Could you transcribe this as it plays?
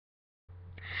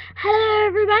Hello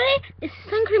everybody, this is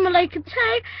Sun Cream Malika 2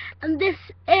 and this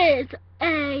is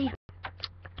an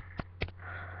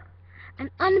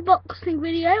unboxing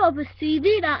video of a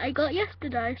CD that I got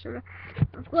yesterday. So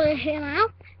I've got it here now.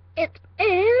 It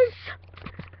is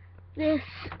this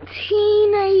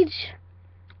Teenage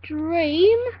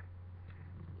Dream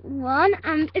one,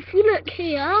 and if you look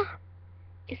here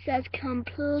it says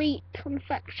complete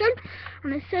confection,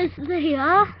 and it says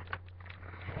here,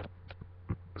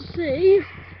 see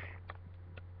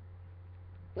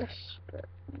this bit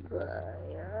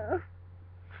there.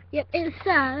 Yep, it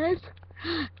says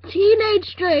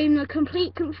Teenage Dream, the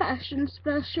Complete Confession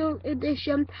Special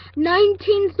Edition,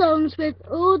 19 songs with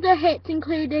all the hits,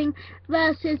 including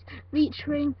verses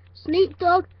featuring Snoop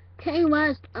Dogg, Kanye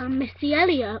West and Missy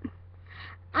Elliott,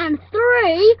 and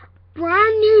 3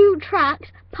 brand new tracks: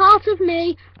 Part of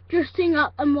Me, Dressing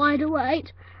Up and Wide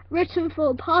Awake, written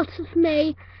for Part of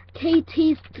Me,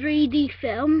 Katy's 3D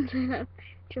film. So let's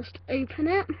just open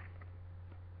it.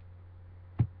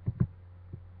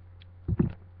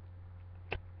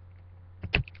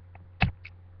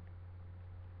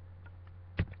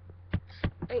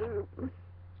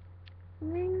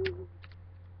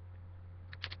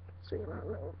 See that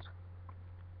loads.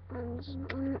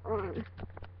 And on.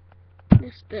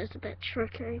 This bit's a bit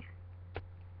tricky.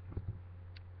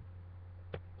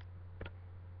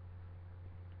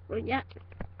 Well, yeah.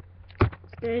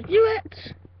 Let's do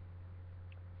it.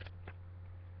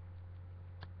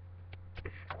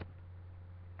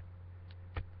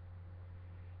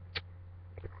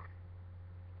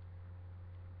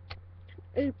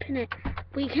 Open it.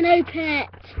 We can open it.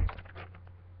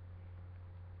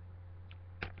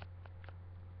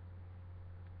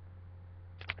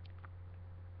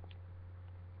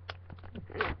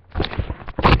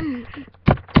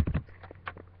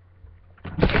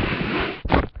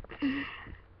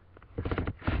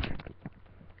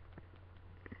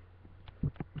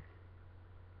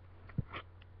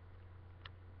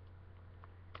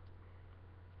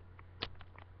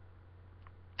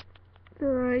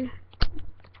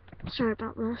 Sorry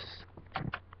about this.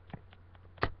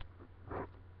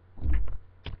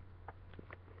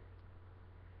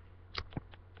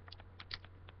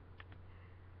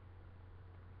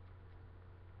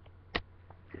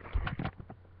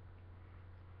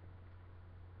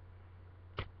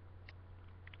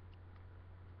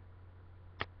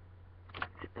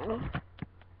 Oh.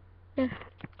 Yeah.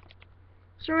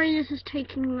 Sorry, this is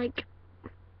taking like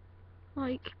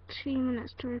 2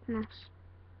 minutes to open this.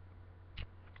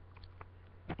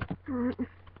 Alright.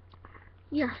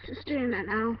 Yes, it's doing that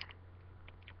now.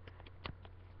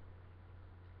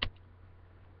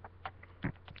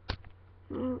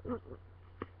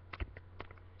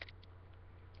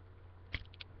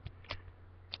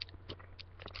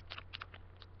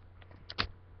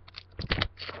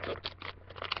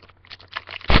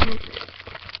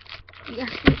 Yes,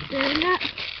 it's doing it.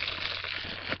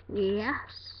 Yes.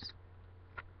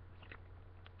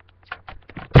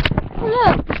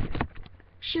 Look!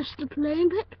 It's just a plain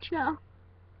picture.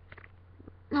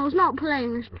 No, it's not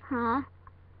plain, it's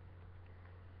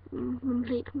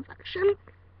complete confection.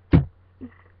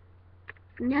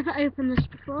 Never opened this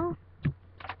before.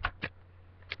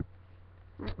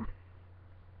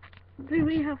 Do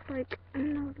we have like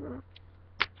another?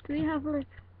 Do we have like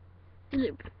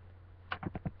loop?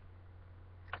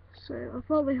 So I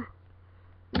thought we.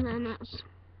 And then that's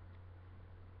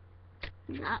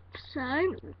that.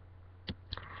 So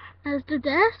there's the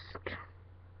disc.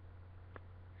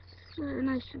 So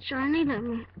nice and shiny. Let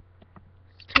me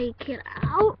take it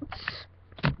out.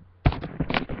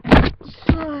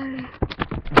 So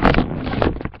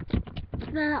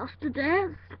that's the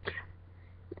disc.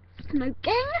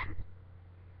 Smoking.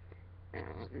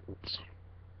 And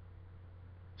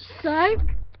so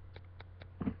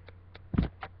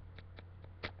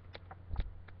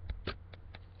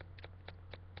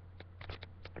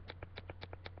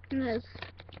there's,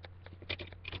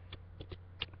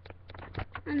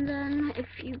 and then if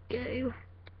you go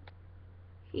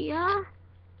here,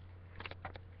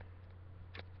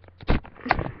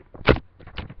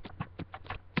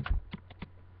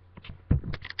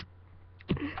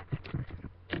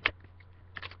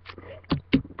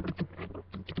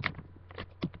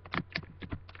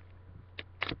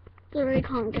 sorry, I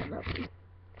can't get that.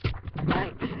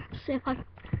 Right, see if I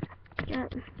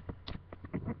get.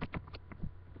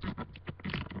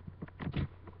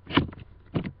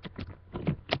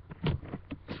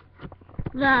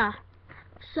 There.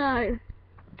 So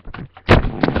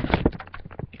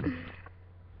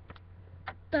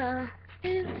there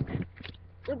is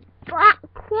the black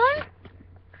one.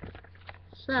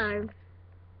 So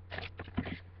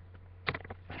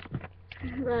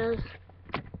there's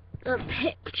the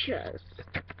pictures.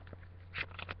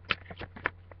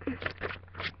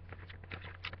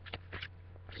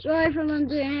 Sorry if I'm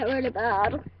doing it really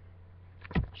bad.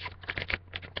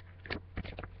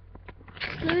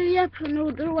 So yep, and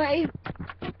all the way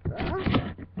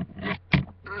there.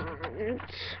 And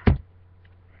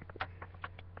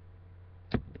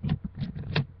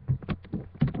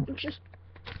I just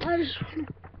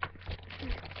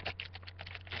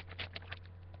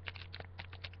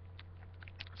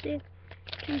see if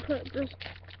I can put this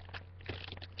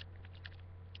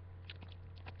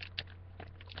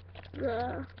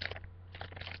there.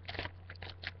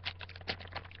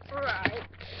 Right.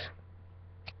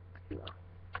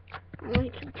 And we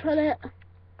can put it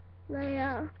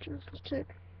there, just to,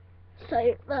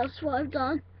 so that's what I've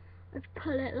done. I've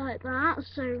put it like that,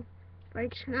 so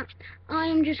breaking up.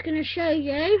 I'm just going to show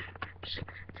you,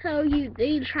 tell you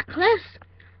the track list.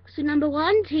 So number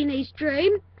 1, Teenage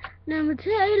Dream. Number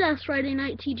 2, Last Friday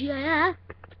Night TGIF.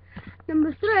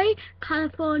 Number 3,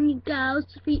 California Girls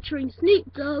featuring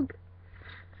Snoop Dogg.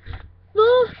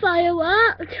 4,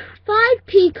 Firework. 5,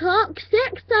 Peacock.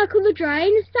 6, Circle the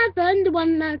Drain. 7, The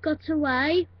One That Got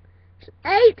Away.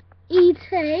 8,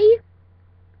 E.T.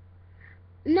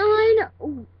 9,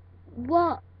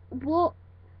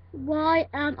 Why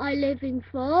Am I Living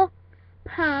For?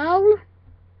 Pearl.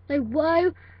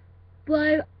 Whoa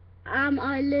am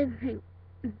I living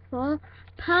for?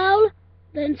 Pearl.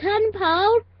 Then 10,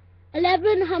 Pearl.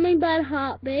 11, Hummingbird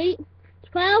Heartbeat.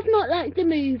 12, Not Like the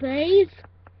Movies.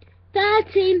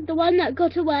 13, The One That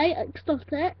Got Away,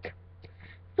 Exotic.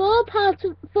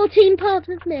 14, Part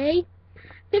of Me.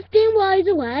 15, Wide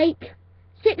Awake.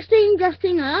 16,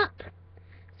 Dressing Up.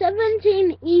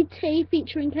 17, E.T.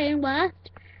 featuring Kanye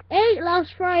West. 8,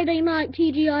 Last Friday Night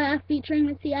TGIF featuring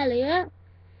Missy Elliott.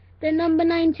 Then number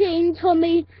 19,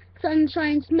 Tommy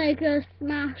Sunshine's Mega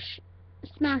Smash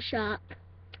Up.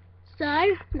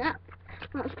 So,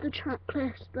 that's the track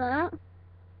list there.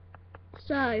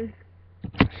 So,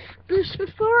 just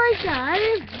before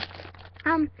I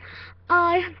go,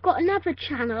 I've got another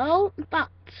channel that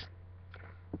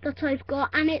I've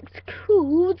got, and it's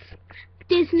called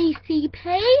Disney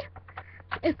CP.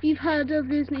 If you've heard of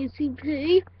Disney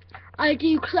CP, I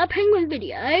do Club Penguin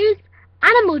videos,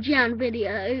 Animal Jam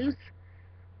videos,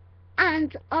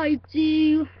 and I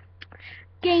do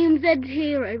Games Ed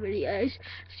Hero videos,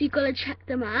 so you've got to check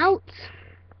them out.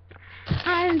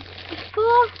 And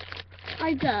before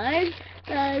I go,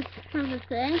 there's another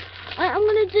thing. I'm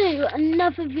going to do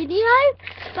another video,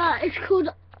 but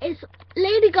it's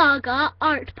Lady Gaga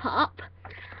Art Pop,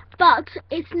 but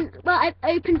I've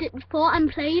opened it before and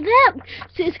played it,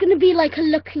 so it's going to be like a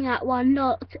looking at one,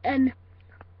 not a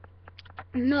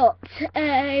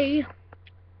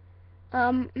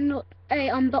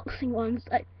unboxing one.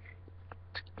 So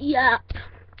yeah,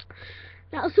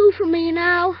 that's all from me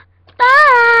now.